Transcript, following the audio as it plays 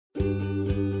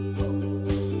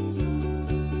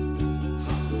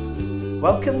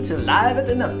Welcome to Live at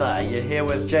the Number. You're here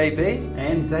with JB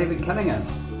and David Cunningham.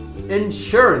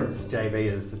 Insurance, JB,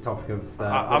 is the topic of the day.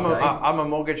 I'm a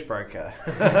mortgage broker.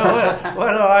 what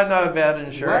do I know about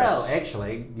insurance? Well,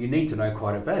 actually, you need to know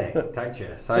quite a bit, don't you?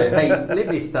 So, hey, let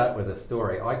me start with a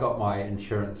story. I got my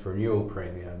insurance renewal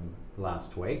premium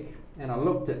last week, and I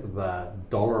looked at the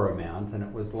dollar amount, and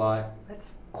it was like,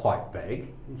 that's quite big.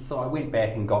 And so I went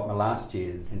back and got my last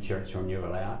year's insurance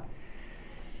renewal out.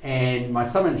 And my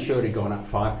sum insured had gone up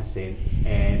 5%,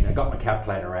 and I got my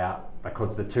calculator out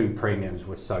because the two premiums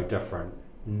were so different.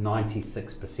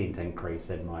 96%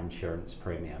 increase in my insurance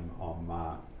premium on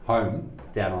my home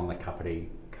down on the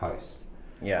Kapiti coast.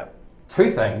 Yeah.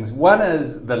 Two things. One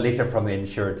is the letter from the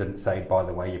insurer didn't say, by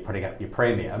the way, you're putting up your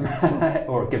premium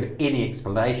or give any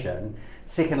explanation.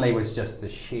 Secondly was just the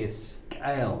sheer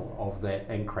scale of that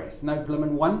increase. No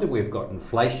blimmin' wonder we've got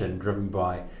inflation driven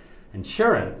by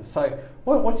insurance. So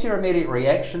what's your immediate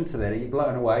reaction to that? Are you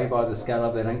blown away by the scale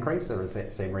of that increase, or does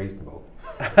that seem reasonable?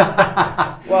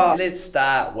 Well, let's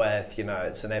start with,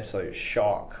 it's an absolute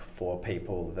shock for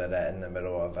people that are in the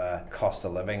middle of a cost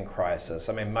of living crisis.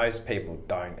 I mean, most people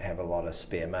don't have a lot of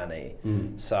spare money.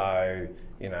 So,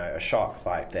 a shock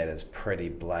like that is pretty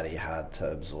bloody hard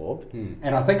to absorb.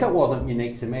 And I think it wasn't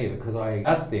unique to me, because I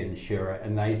asked the insurer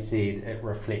and they said it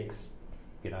reflects,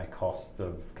 cost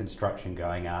of construction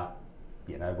going up,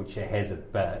 which it has a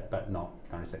bit, but not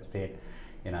 96%.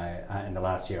 In the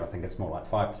last year, I think it's more like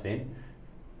 5%.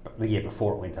 But the year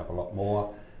before, it went up a lot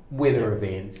more. Weather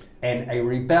events and a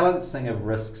rebalancing of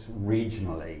risks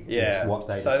regionally is what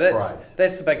they described.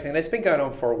 That's the big thing. That's been going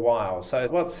on for a while. So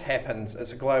what's happened,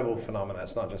 it's a global phenomenon.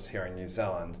 It's not just here in New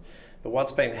Zealand. But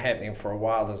what's been happening for a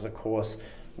while is, of course,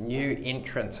 new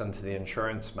entrants into the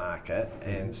insurance market.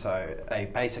 And so they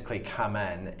basically come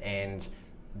in and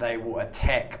they will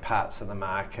attack parts of the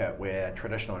market where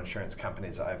traditional insurance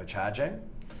companies are overcharging.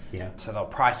 Yeah. So they'll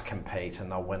price compete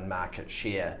and they'll win market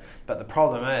share. But the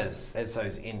problem is, as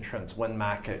those entrants win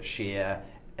market share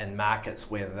in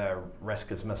markets where the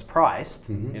risk is mispriced,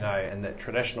 and that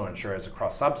traditional insurers are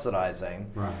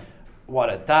cross-subsidising, right. What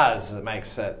it does is it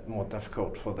makes it more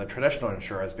difficult for the traditional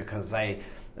insurers, because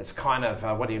it's kind of,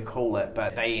 what do you call it,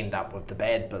 but they end up with the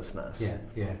bad business.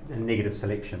 Yeah, a negative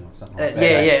selection or something like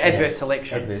that. Adverse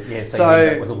selection. So you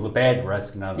end up with all the bad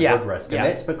risk and the good risk. And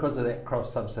that's because of that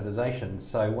cross-subsidisation.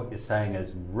 So what you're saying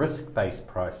is risk-based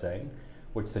pricing,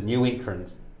 which the new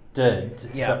entrants did,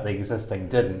 but the existing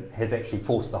didn't, has actually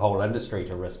forced the whole industry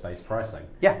to risk-based pricing.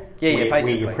 Basically.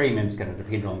 Where your premium's going to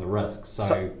depend on the risk.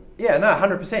 So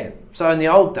 100%. So in the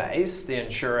old days, the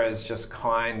insurers just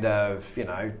kind of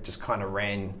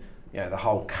ran, the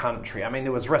whole country. I mean,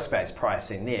 there was risk-based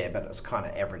pricing there, but it was kind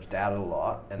of averaged out a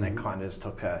lot, and they kind of just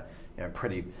took a,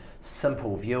 pretty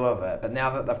simple view of it. But now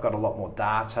that they've got a lot more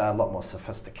data, a lot more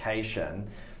sophistication,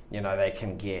 they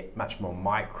can get much more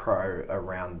micro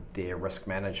around their risk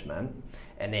management.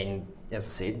 And then, as I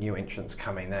said, new entrants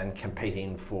coming in,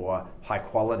 competing for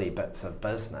high-quality bits of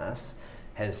business,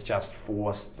 has just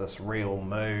forced this real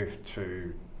move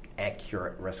to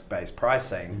accurate risk-based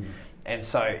pricing. And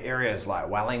so areas like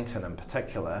Wellington in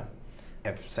particular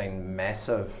have seen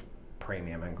massive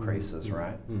premium increases,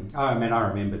 right? I mean, I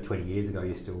remember 20 years ago, I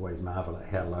used to always marvel at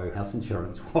how low house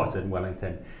insurance was in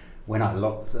Wellington. When I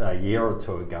looked a year or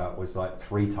two ago, it was like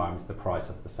 3 times the price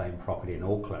of the same property in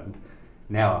Auckland.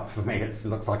 Now, for me, it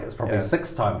looks like it's probably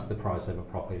 6 times the price of a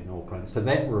property in Auckland. So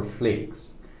that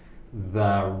reflects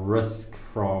the risk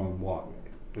from what?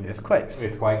 Earthquakes.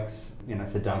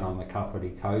 So down on the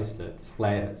Kapiti coast, it's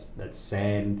flat, it's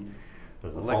sand,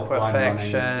 there's a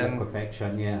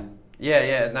liquefaction,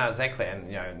 no, exactly.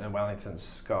 And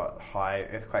Wellington's got high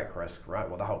earthquake risk, right?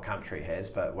 Well, the whole country has,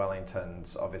 but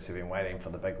Wellington's obviously been waiting for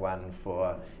the big one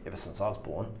ever since I was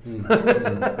born.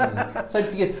 So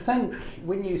do you think,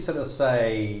 when you sort of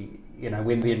say,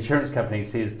 when the insurance company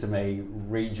says to me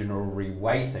regional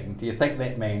reweighting, do you think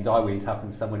that means I went up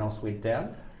and someone else went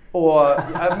down? Or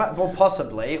well,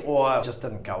 possibly, or just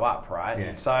didn't go up, right?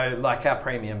 Yeah. So, like, our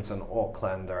premiums in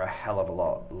Auckland are a hell of a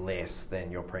lot less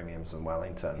than your premiums in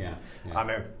Wellington. Yeah. I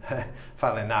mean,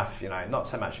 funnily enough, not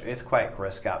so much earthquake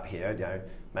risk up here.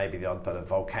 Maybe the odd bit of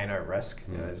volcano risk.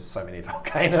 There's so many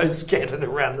volcanoes scattered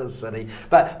around the city.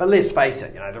 But let's face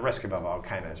it, the risk of a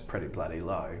volcano is pretty bloody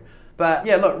low. But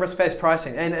yeah, look, risk-based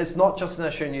pricing, and it's not just an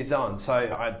issue in New Zealand. So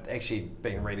I'd actually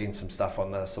been reading some stuff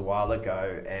on this a while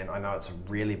ago, and I know it's a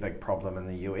really big problem in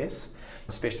the US,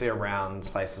 especially around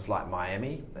places like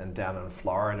Miami and down in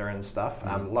Florida and stuff,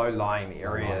 low-lying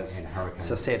areas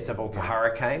susceptible to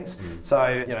hurricanes.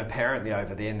 So, apparently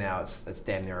over there now it's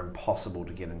damn near impossible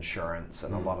to get insurance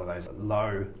in a lot of those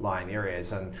low-lying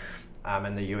areas. And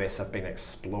in the US have been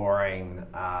exploring,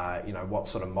 what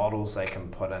sort of models they can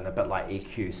put in, a bit like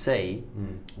EQC,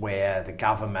 where the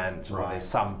government, or there's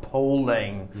some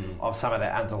pooling of some of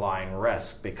that underlying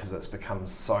risk because it's become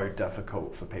so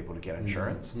difficult for people to get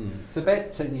insurance. So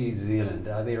back to New Zealand,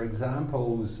 are there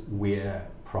examples where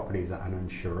properties are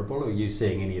uninsurable? Are you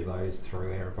seeing any of those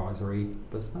through our advisory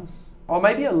business? Or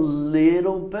maybe a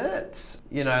little bit, so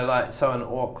in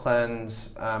Auckland,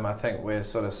 I think we're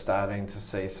sort of starting to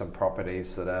see some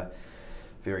properties that are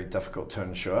very difficult to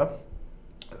insure.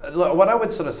 Look, what I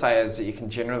would sort of say is that you can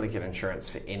generally get insurance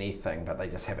for anything, but they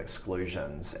just have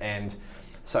exclusions. And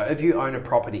so if you own a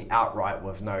property outright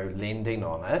with no lending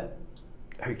on it,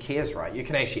 who cares, right? You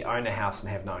can actually own a house and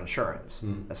have no insurance.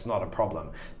 It's not a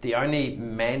problem. The only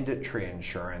mandatory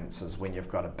insurance is when you've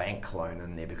got a bank loan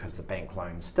in there, because the bank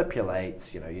loan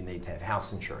stipulates, you need to have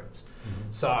house insurance.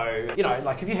 So,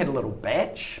 like if you had a little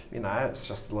batch, it's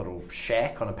just a little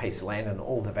shack on a piece of land and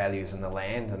all the value's in the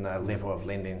land and the level of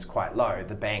lending is quite low,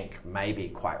 the bank may be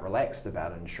quite relaxed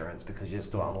about insurance because you're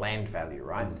still on land value,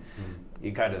 right? You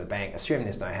go to the bank, assuming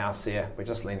there's no house there, we're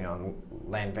just lending on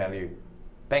land value.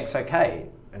 Bank's okay,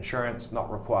 insurance not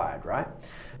required, right?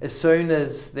 As soon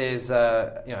as there's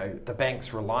the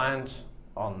bank's reliant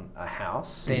on a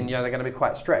house, then they're going to be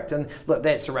quite strict. And look,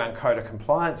 that's around code of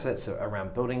compliance, that's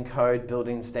around building code,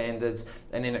 building standards,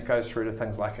 and then it goes through to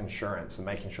things like insurance and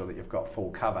making sure that you've got full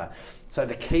cover. So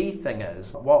the key thing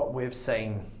is, what we've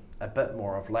seen a bit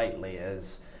more of lately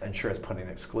is insurers putting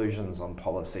exclusions on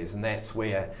policies, and that's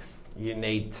where you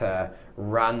need to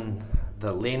run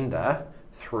the lender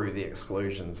through the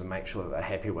exclusions and make sure that they're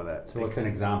happy with it. So what's an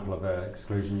example of an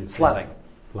exclusion you've seen?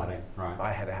 Flooding, right.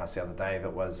 I had a house the other day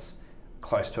that was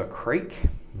close to a creek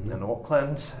in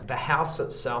Auckland. The house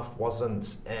itself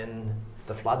wasn't in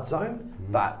the flood zone,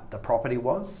 but the property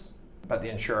was. But the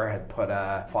insurer had put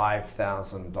a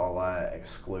 $5,000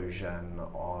 exclusion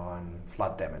on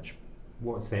flood damage.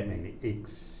 What's that mean?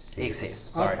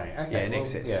 Excess. Sorry. Okay.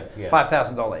 Excess. Yeah.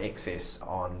 $5,000 excess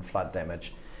on flood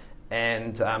damage.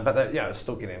 And but it's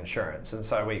still getting insurance, and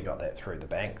so we got that through the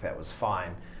bank. That was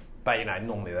fine, but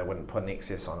normally they wouldn't put an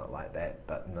excess on it like that,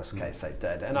 but in this case they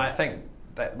did. And I think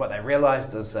that what they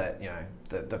realised is that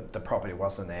the property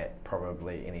wasn't at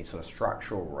probably any sort of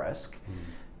structural risk,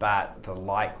 but the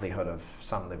likelihood of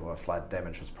some level of flood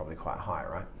damage was probably quite high,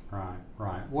 right?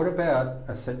 Right. What about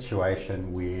a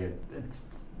situation where it's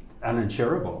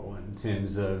uninsurable in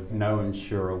terms of no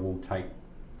insurer will take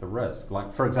the risk?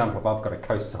 Like, for example, if I've got a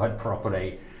coastside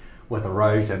property with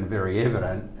erosion very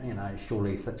evident,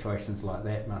 surely situations like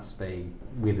that must be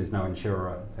where there's no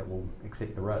insurer that will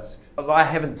accept the risk. Well, I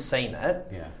haven't seen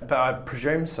it, but I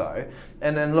presume so.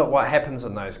 And then look, what happens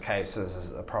in those cases is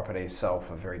that the properties sell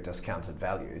for very discounted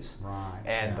values. Right.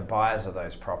 And the buyers of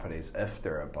those properties, if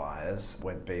there are buyers,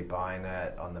 would be buying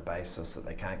it on the basis that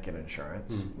they can't get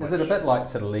insurance. Is it a bit like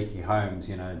sort of leaky homes,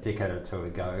 a decade or two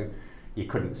ago? You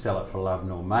couldn't sell it for love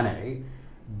nor money,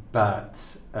 but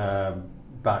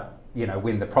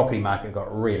when the property market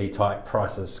got really tight,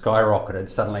 prices skyrocketed,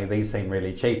 suddenly these seem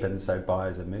really cheap, and so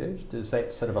buyers emerged. Is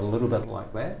that sort of a little bit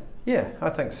like that? Yeah, I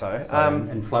think so.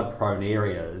 In flood-prone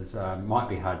areas, might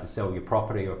be hard to sell your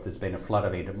property, or if there's been a flood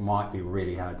event, it might be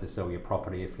really hard to sell your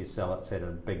property. If you sell it at a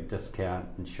big discount,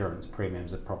 insurance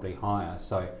premiums are probably higher.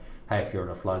 So, hey, if you're in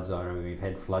a flood zone or you've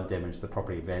had flood damage, the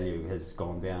property value has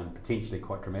gone down potentially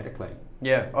quite dramatically.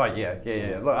 Yeah. Oh,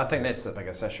 yeah. Look, I think that's the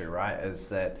biggest issue, right? Is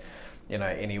that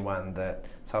anyone that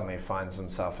suddenly finds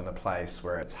themselves in a place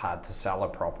where it's hard to sell a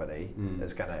property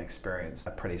is going to experience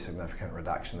a pretty significant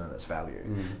reduction in its value.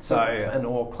 So in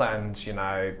Auckland,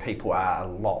 people are a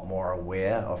lot more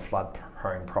aware of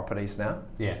flood-prone properties now.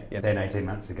 Than 18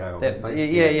 months ago, obviously.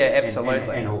 Yeah,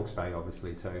 absolutely. And Hawke's Bay,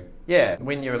 obviously, too. Yeah,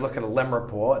 when you look at a LIM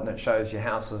report and it shows your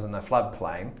house is in a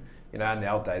floodplain, in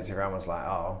the old days everyone was like,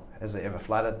 oh, has it ever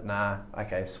flooded? Nah,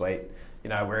 okay, sweet.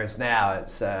 Whereas now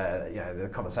it's, the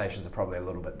conversations are probably a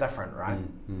little bit different, right?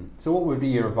 So what would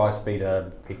your advice be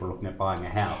to people looking at buying a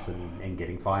house and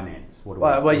getting finance?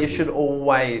 Well, you should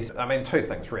always, two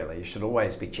things really. You should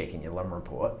always be checking your LIM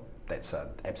report. That's an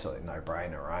absolutely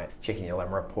no-brainer, right? Checking your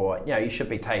LIM report. You should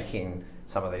be taking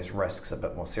some of these risks a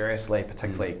bit more seriously,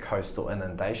 particularly coastal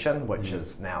inundation, which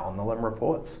is now on the LIM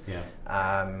reports.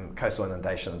 Coastal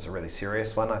inundation is a really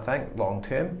serious one, I think,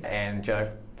 long-term. And,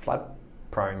 flood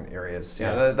prone areas.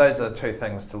 Those are the two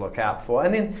things to look out for.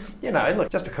 And then,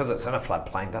 look, just because it's in a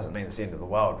floodplain doesn't mean it's the end of the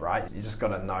world, right? You just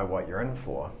got to know what you're in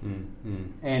for.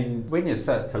 And when you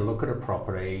start to look at a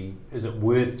property, is it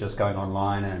worth just going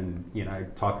online and,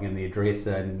 typing in the address?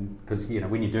 And because,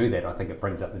 when you do that, I think it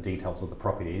brings up the details of the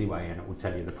property anyway, and it will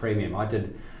tell you the premium. I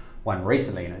did one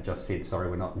recently, and it just said, sorry,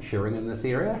 we're not insuring in this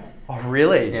area. Oh,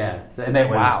 really? Yeah, so, and that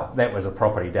was Wow. that was a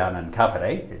property down in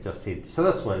Kapiti. It just said, so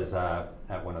this was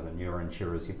one of the newer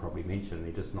insurers you probably mentioned,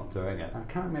 they're just not doing it.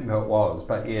 I can't remember who it was,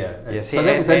 but yeah. So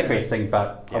that was interesting,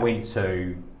 but I went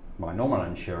to my normal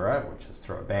insurer, which is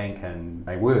through a bank, and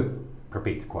they were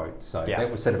prepared to quote. So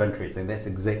that was sort of interesting. That's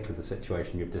exactly the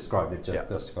situation you've described. They've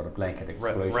just got a blanket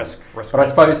exclusion. Risk but I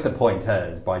suppose the point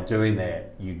is, by doing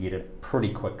that, you get a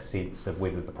pretty quick sense of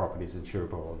whether the property is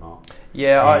insurable or not.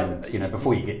 Yeah, and,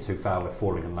 before you get too far with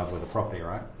falling in love with the property,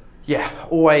 right? Yeah,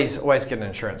 always get an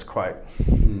insurance quote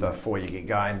before you get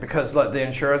going, because look, the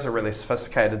insurers are really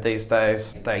sophisticated these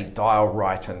days. They dial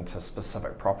right into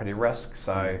specific property risk.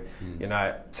 So,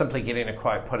 simply getting a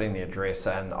quote, putting the address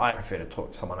in. I prefer to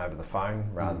talk to someone over the phone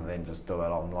rather than just do it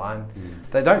online.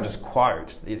 They don't just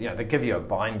quote. They give you a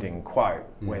binding quote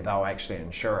where they'll actually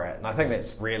insure it, and I think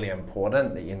that's really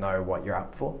important that you know what you're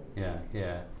up for.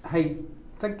 Yeah. Hey,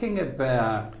 thinking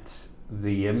about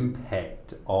the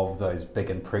impact of those big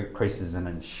increases in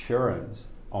insurance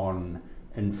on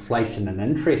inflation and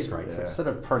interest rates. It's sort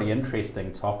of a pretty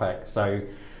interesting topic. So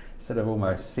sort of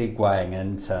almost segueing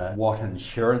into what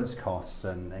insurance costs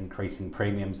and increasing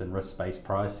premiums and risk-based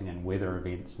pricing and weather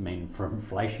events mean for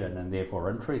inflation and therefore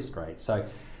interest rates. So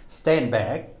stand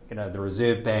back, the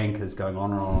Reserve Bank is going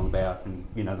on and on about, and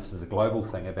this is a global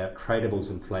thing, about tradables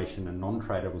inflation and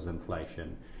non-tradables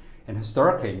inflation. And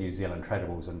historically in New Zealand,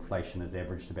 tradables inflation has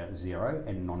averaged about 0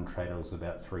 and non-tradables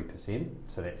about 3%.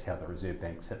 So that's how the Reserve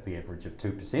Bank's hit the average of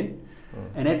 2%.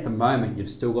 And at the moment, you've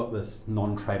still got this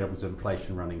non-tradables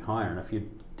inflation running higher. And if you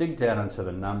dig down into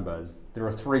the numbers, there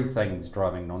are 3 things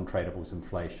driving non-tradables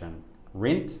inflation: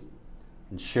 rent,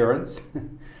 insurance,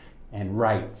 and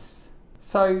rates.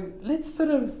 So let's sort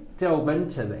of delve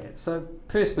into that. So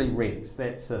firstly, rents.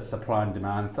 That's a supply and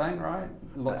demand thing, right?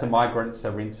 Lots of migrants,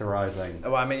 so rents are rising.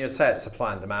 Well, I mean, you'd say it's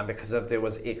supply and demand, because if there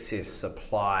was excess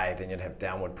supply, then you'd have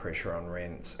downward pressure on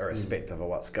rents, irrespective of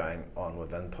what's going on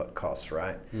with input costs,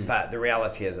 right? But the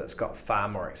reality is it's got far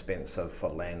more expensive for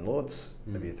landlords.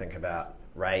 If you think about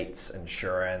rates,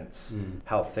 insurance,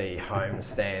 healthy home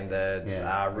standards,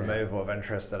 removal of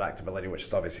interest deductibility, which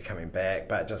is obviously coming back,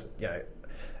 but just,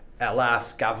 our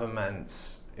last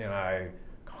government's,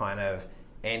 kind of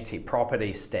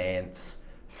anti-property stance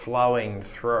flowing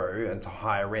through into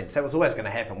higher rents. That was always going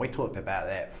to happen. We talked about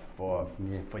that for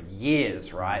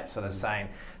years, right? Sort of saying,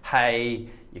 hey,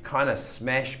 you kind of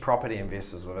smash property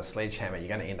investors with a sledgehammer, you're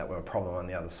going to end up with a problem on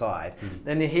the other side.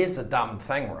 Then here's the dumb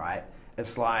thing, right?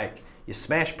 It's like you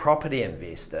smash property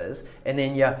investors and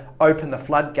then you open the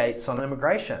floodgates on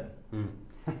immigration.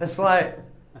 It's like,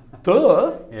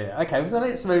 duh. Yeah. Okay. So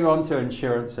let's move on to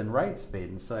insurance and rates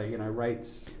then. So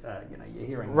rates. You're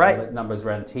hearing numbers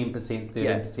around 10%, 13%,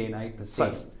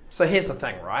 8%. So here's the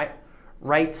thing, right?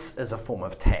 Rates is a form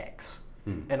of tax,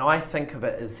 and I think of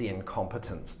it as the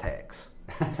incompetence tax.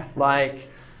 Like,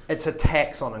 it's a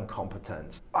tax on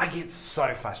incompetence. I get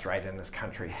so frustrated in this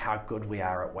country how good we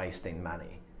are at wasting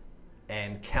money,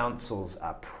 and councils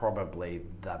are probably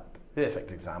the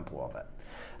perfect example of it.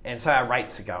 And so our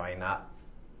rates are going up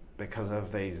because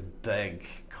of these big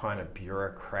kind of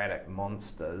bureaucratic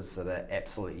monsters that are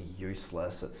absolutely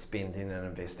useless at spending and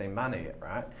investing money,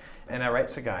 right? And our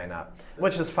rates are going up,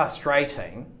 which is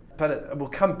frustrating, but we'll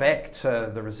come back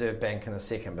to the Reserve Bank in a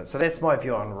second. But so that's my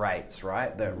view on rates,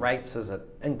 right? That rates is an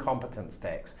incompetence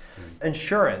tax.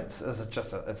 Insurance is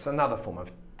it's another form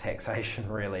of taxation,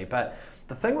 really. But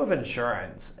the thing with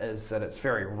insurance is that it's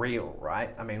very real,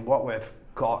 right? I mean, what we've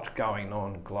got going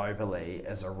on globally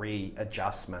is a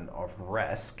readjustment of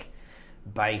risk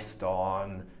based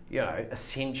on,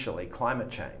 essentially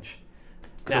climate change. You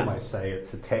could almost say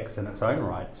it's a tax in its own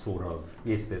right, sort of.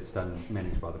 Yes, that's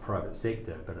managed by the private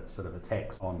sector, but it's sort of a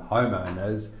tax on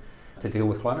homeowners to deal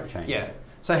with climate change. Yeah.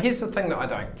 So here's the thing that I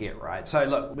don't get, right? So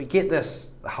look, we get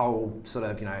this whole sort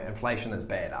of, inflation is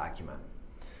bad argument.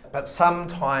 But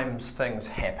sometimes things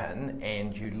happen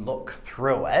and you look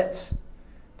through it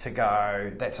to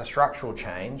go, that's a structural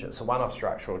change, it's a one-off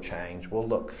structural change, we'll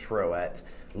look through it,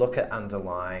 look at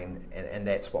underlying, and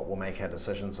that's what we'll make our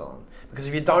decisions on. Because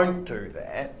if you don't do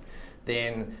that,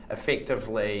 then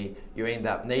effectively you end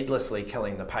up needlessly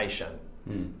killing the patient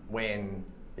when,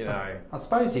 I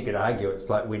suppose you could argue it's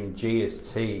like when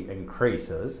GST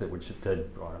increases, which it did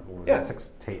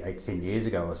 10 years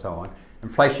ago or so on,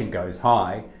 inflation goes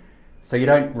high. So you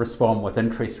don't respond with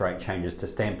interest rate changes to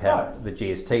stamp out the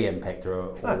GST impact or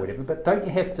whatever, but don't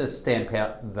you have to stamp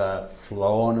out the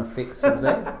flow-on effects of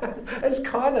that? It's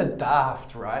kind of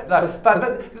daft, right?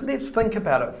 But let's think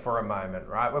about it for a moment,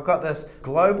 right? We've got this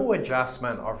global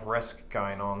adjustment of risk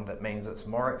going on that means it's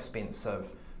more expensive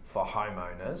for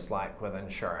homeowners, like with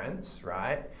insurance,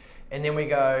 right? And then we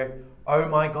go, oh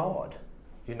my God,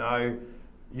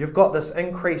 you've got this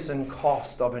increase in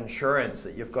cost of insurance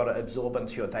that you've got to absorb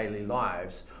into your daily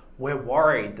lives. We're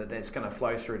worried that that's going to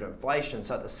flow through to inflation.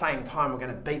 So at the same time, we're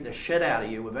going to beat the shit out of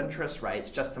you with interest rates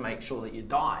just to make sure that you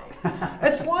die.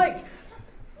 It's like,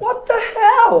 what the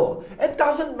hell? It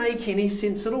doesn't make any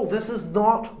sense at all. This is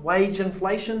not wage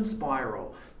inflation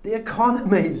spiral. The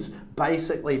economy's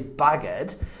basically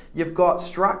buggered. You've got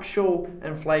structural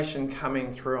inflation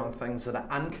coming through on things that are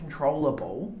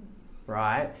uncontrollable,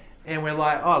 right? And we're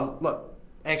like, oh, look,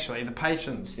 actually the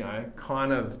patient's,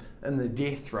 kind of in the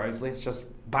death throes. Let's just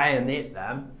bayonet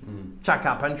them, chuck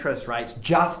up interest rates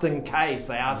just in case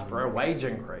they ask for a wage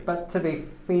increase. But to be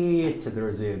fair to the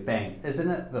Reserve Bank, isn't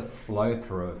it the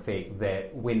flow-through effect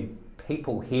that when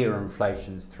people hear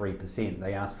inflation's 3%,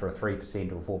 they ask for a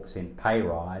 3% or 4% pay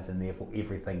rise, and therefore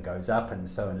everything goes up? And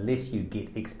so unless you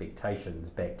get expectations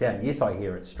back down, yes, I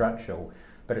hear it's structural,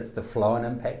 but it's the flow and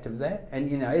impact of that.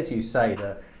 And as you say,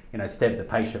 to stab the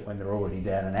patient when they're already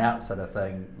down and out sort of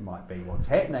thing might be what's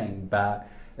happening, but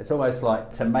it's almost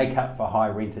like to make up for high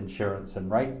rent insurance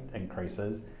and rate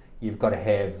increases, you've got to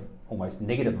have almost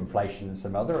negative inflation in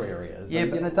some other areas. Yeah,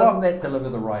 and, doesn't that deliver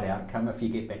the right outcome if you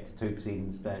get back to 2%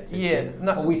 instead? Yeah.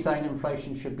 No. Are we saying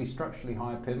inflation should be structurally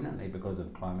higher permanently because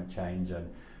of climate change and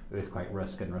earthquake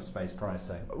risk and risk-based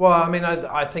pricing? Well,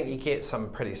 I think you get some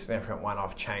pretty significant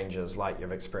one-off changes like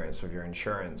you've experienced with your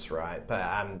insurance, right? But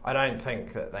I don't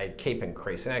think that they keep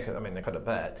increasing. They could a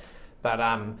bit. But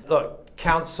look,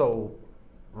 council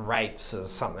rates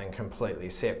is something completely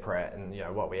separate, and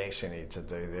what we actually need to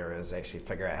do there is actually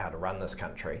figure out how to run this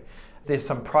country. There's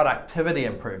some productivity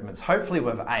improvements, hopefully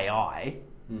with AI,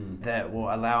 that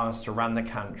will allow us to run the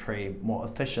country more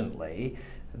efficiently.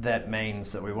 That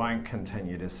means that we won't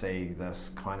continue to see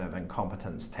this kind of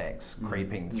incompetence tax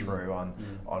creeping through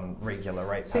on regular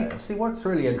ratepayers. See, what's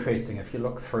really interesting, if you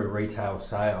look through retail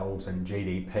sales and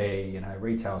GDP,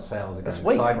 retail sales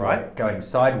are going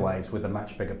sideways with a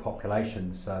much bigger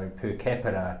population. So per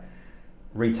capita,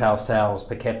 retail sales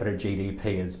per capita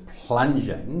GDP is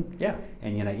plunging. Yeah.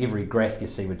 And every graph you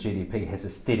see with GDP has a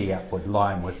steady upward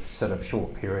line with sort of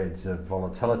short periods of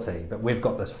volatility. But we've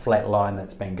got this flat line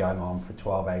that's been going on for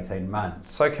 12, 18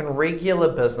 months. So can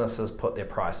regular businesses put their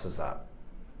prices up?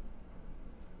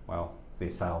 Well, their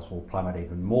sales will plummet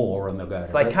even more and they'll go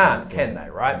So they can't, can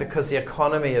they, right? Because the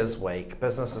economy is weak,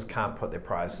 businesses can't put their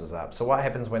prices up. So what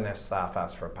happens when their staff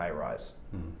ask for a pay rise?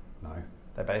 No.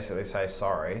 They basically say,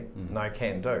 sorry, no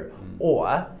can do.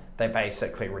 Or they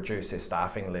basically reduce their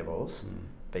staffing levels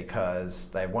because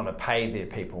they want to pay their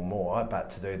people more, but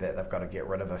to do that they've got to get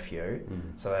rid of a few.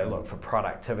 So they look for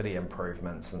productivity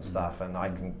improvements and stuff, and I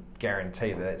can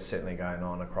guarantee that that's certainly going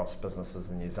on across businesses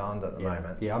in New Zealand at the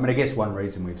moment. Yeah, I guess one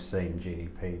reason we've seen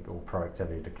GDP or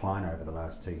productivity decline over the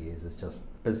last 2 years is just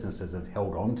businesses have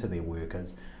held on to their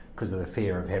workers because of the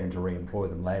fear of having to re-employ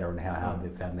them later and how hard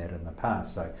they've found that in the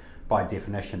past. So by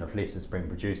definition, if less is being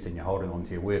produced and you're holding on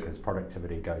to your workers,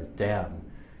 productivity goes down.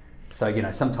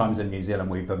 So, sometimes in New Zealand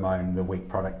we bemoan the weak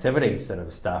productivity sort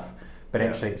of stuff, but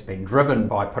actually it's been driven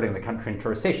by putting the country into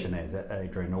recession, as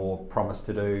Adrian Orr promised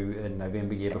to do in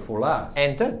November year before last.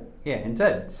 And did. Yeah, and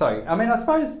did. So, I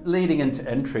suppose leading into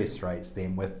interest rates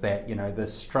then with that, the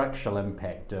structural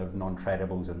impact of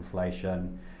non-tradables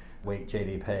inflation, weak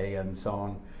GDP and so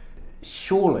on,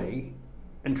 surely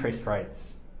interest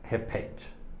rates have peaked.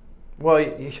 Well,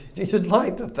 you'd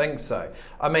like to think so.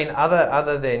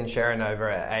 Other than Sharon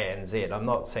over at ANZ, I'm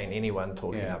not seeing anyone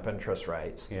talking up interest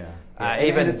rates.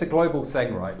 Even it's a global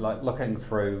thing, right? Like looking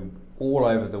through all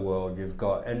over the world, you've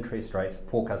got interest rates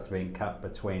forecast to be cut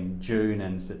between June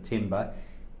and September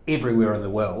everywhere in the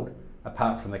world,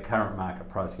 apart from the current market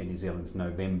pricing in New Zealand's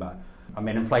November.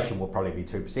 Inflation will probably be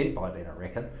 2% by then, I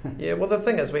reckon. Yeah, well, the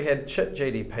thing is, we had shit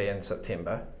GDP in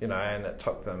September, and it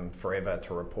took them forever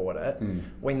to report it.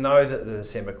 We know that the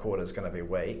December quarter is going to be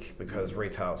weak because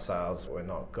retail sales were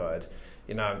not good.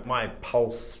 My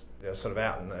pulse, sort of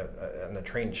out in the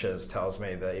trenches, tells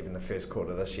me that even the first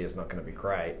quarter this year is not going to be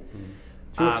great.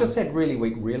 So we've just had really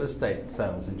weak real estate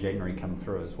sales in January come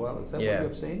through as well. Is that what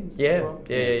you've seen? Yeah,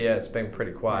 it's been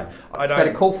pretty quiet. So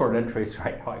to call for an interest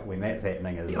rate hike when that's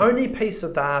happening is... The only piece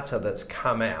of data that's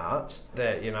come out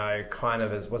that,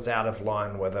 was out of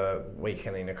line with a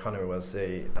weakening economy was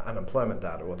the unemployment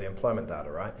data or the employment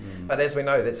data, right? But as we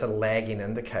know, that's a lagging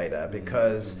indicator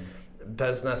because...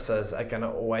 businesses are going to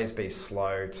always be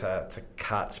slow to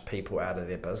cut people out of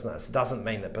their business. It doesn't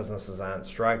mean that businesses aren't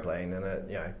struggling, and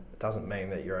it doesn't mean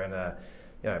that you're in a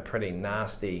pretty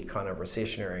nasty kind of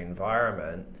recessionary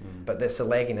environment, but that's a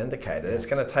lagging indicator. It's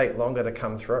going to take longer to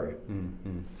come through.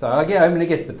 So I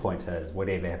guess the point is,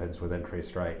 whatever happens with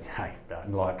interest rates,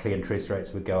 unlikely interest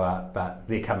rates would go up, but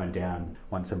they're coming down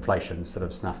once inflation's sort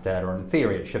of snuffed out, or in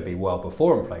theory it should be well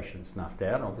before inflation's snuffed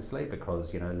out, obviously,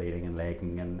 because leading and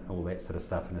lagging and all that sort of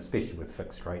stuff, and especially with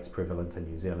fixed rates prevalent in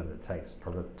New Zealand, it takes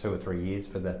probably 2 or 3 years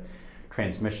for the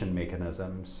transmission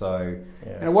mechanism. So,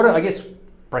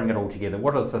 bring it all together,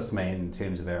 what does this mean in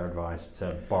terms of our advice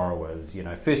to borrowers?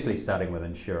 Firstly, starting with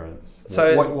insurance.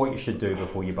 So what you should do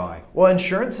before you buy? Well,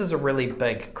 insurance is a really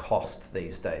big cost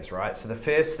these days, right? So the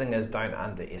first thing is, don't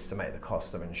underestimate the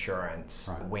cost of insurance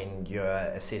when you're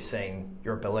assessing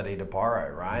your ability to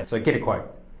borrow, right? So get a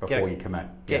quote before you commit.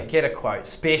 Get a quote,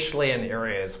 especially in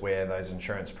areas where those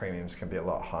insurance premiums can be a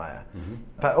lot higher.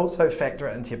 But also factor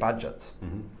it into your budgets.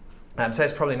 So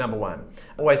that's probably number one.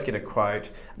 Always get a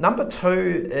quote. Number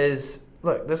two is,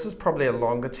 look, this is probably a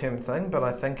longer term thing, but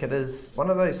I think it is one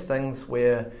of those things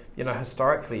where,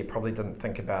 historically you probably didn't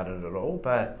think about it at all,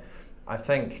 but I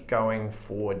think going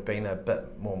forward, being a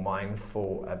bit more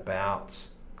mindful about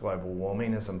global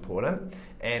warming is important.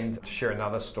 And to share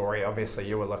another story, obviously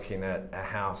you were looking at a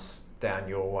house down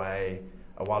your way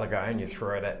a while ago and you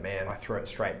threw it at me, and I threw it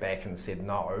straight back and said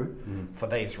no for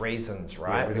these reasons,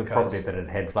 right? Yeah, it was a property that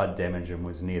had flood damage and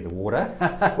was near the water.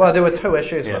 Well, there were two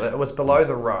issues with it. It was below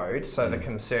the road, so the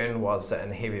concern was that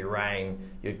in heavy rain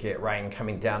you'd get rain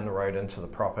coming down the road into the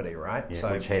property, right?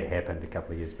 Yeah, which had happened a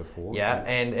couple of years before. Yeah,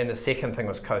 and the second thing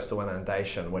was coastal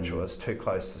inundation, which was too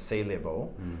close to sea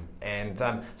level. And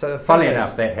so the Funnily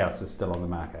enough, that house is still on the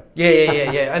market.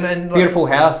 Yeah. And beautiful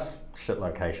house. Shit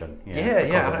location.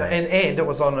 And it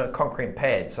was on a concrete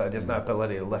pad, so there's no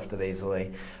ability to lift it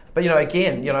easily. But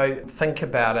again, think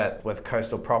about it with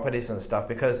coastal properties and stuff,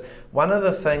 because one of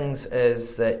the things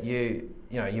is that you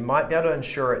might be able to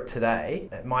insure it today.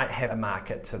 It might have a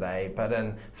market today, but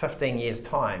in 15 years'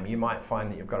 time, you might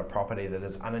find that you've got a property that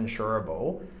is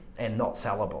uninsurable and not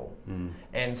sellable.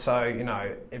 And so,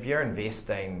 if you're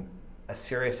investing a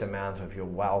serious amount of your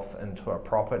wealth into a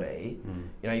property,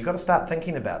 you've got to start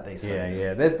thinking about these things.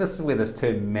 This is where this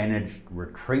term managed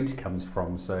retreat comes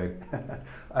from. So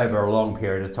over a long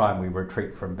period of time, we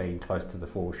retreat from being close to the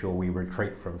foreshore, we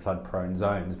retreat from flood-prone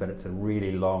zones, but it's a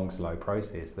really long, slow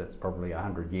process that's probably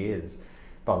 100 years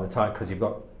by the time, because you've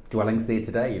got dwellings there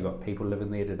today, you've got people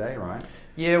living there today, right?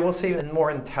 Yeah, we'll see in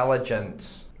more intelligent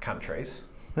countries,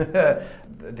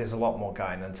 there's a lot more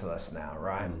going into this now,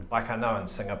 right? Like I know in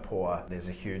Singapore there's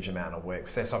a huge amount of work,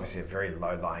 because that's obviously a very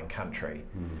low-lying country.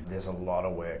 There's a lot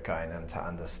of work going into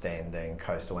understanding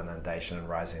coastal inundation and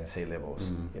rising sea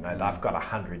levels. They've got a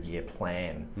 100-year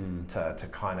plan to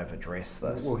kind of address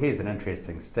this. Well, here's an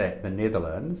interesting stat. The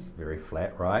Netherlands, very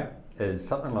flat, right, is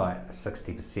something like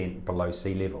 60% below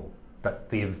sea level, but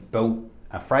they've built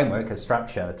a framework, a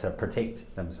structure to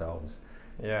protect themselves.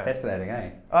 Yeah. Fascinating,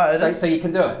 eh? So you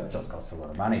can do it. It just costs a lot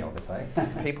of money, obviously.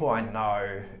 People I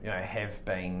know, have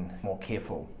been more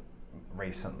careful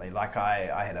recently. Like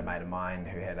I had a mate of mine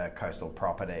who had a coastal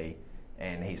property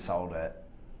and he sold it.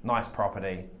 Nice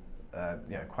property,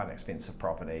 quite an expensive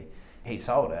property. He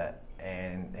sold it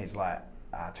and he's like,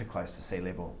 too close to sea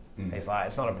level. He's like,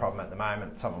 it's not a problem at the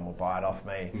moment, someone will buy it off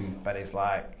me. But he's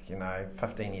like,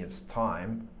 15 years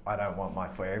time, I don't want my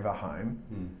forever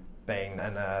home being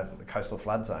in a coastal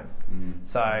flood zone.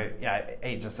 So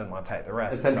he just didn't want to take the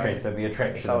risk. It's interesting, the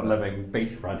attraction of living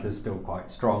beachfront is still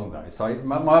quite strong though. So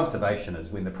my observation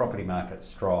is when the property market's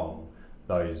strong,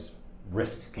 those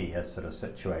riskier sort of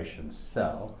situations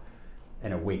sell.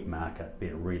 In a weak market,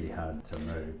 they're really hard to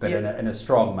move. But in a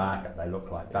strong market, they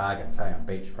look like bargains. Hey, on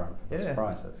beachfront for this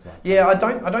price, it's like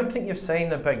I don't think you've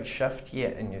seen a big shift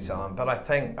yet in New Zealand, but I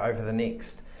think over the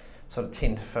next sort of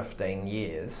 10 to 15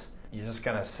 years, you're just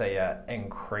going to see an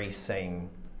increasing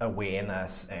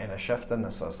awareness and a shift in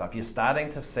this sort of stuff. You're starting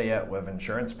to see it with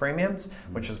insurance premiums,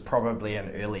 which is probably an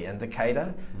early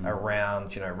indicator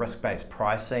around risk-based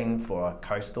pricing for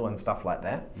coastal and stuff like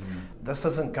that. This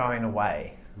isn't going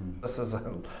away. This is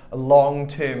a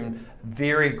long-term,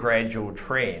 very gradual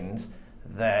trend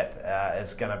that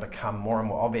is going to become more and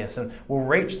more obvious, and we'll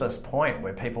reach this point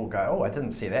where people go, "Oh, I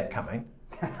didn't see that coming."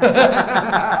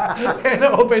 And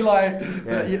it will be like,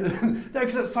 no,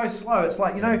 because it's so slow. It's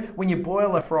like, when you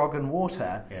boil a frog in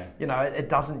water, it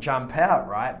doesn't jump out,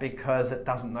 right? Because it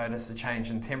doesn't notice the change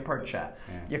in temperature.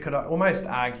 You could almost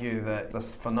argue that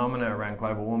this phenomena around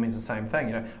global warming is the same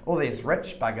thing. All these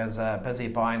rich buggers are busy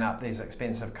buying up these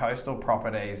expensive coastal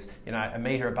properties, a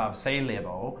metre above sea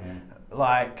level.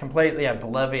 like completely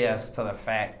oblivious to the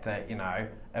fact that, you know,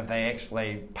 if they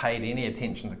actually paid any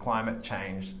attention to climate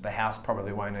change, the house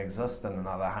probably won't exist in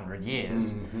another 100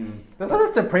 years. Mm-hmm. This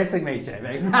is depressing me,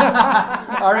 Jamie.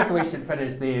 I reckon we should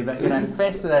finish there. But, you know,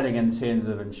 fascinating in terms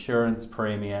of insurance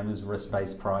premiums,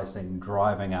 risk-based pricing,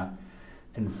 driving up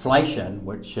inflation,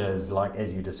 which is like,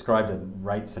 as you described it,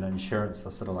 rates and insurance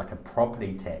are sort of like a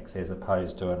property tax as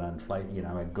opposed to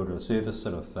a good or service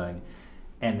sort of thing.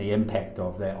 And the impact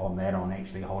of that on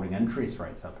actually holding interest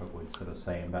rates up, it would sort of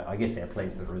seem. But I guess our plea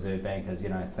to the Reserve Bank is, you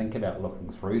know, think about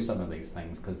looking through some of these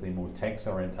things because they're more tax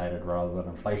orientated rather than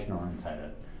inflation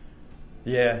orientated.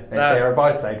 Yeah, that's our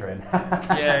advice, Adrian.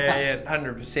 yeah,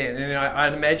 100%. And you know,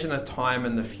 I'd imagine a time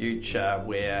in the future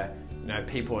where, you know,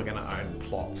 people are going to own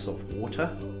plots of water.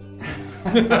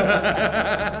 Okay,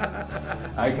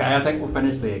 I think we'll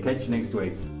finish there. Catch you next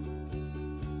week.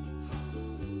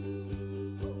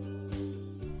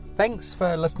 Thanks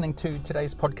for listening to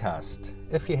today's podcast.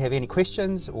 If you have any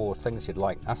questions or things you'd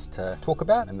like us to talk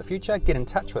about in the future, get in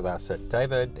touch with us at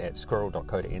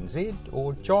david@squirrel.co.nz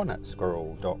or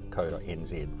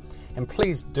john@squirrel.co.nz. And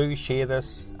please do share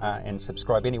this and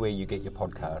subscribe anywhere you get your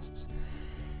podcasts.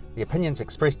 The opinions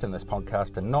expressed in this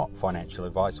podcast are not financial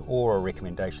advice or a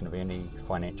recommendation of any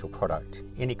financial product.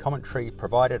 Any commentary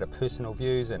provided are personal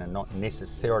views and are not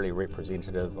necessarily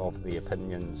representative of the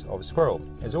opinions of Squirrel.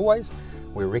 As always,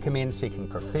 we recommend seeking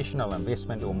professional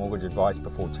investment or mortgage advice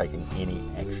before taking any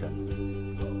action.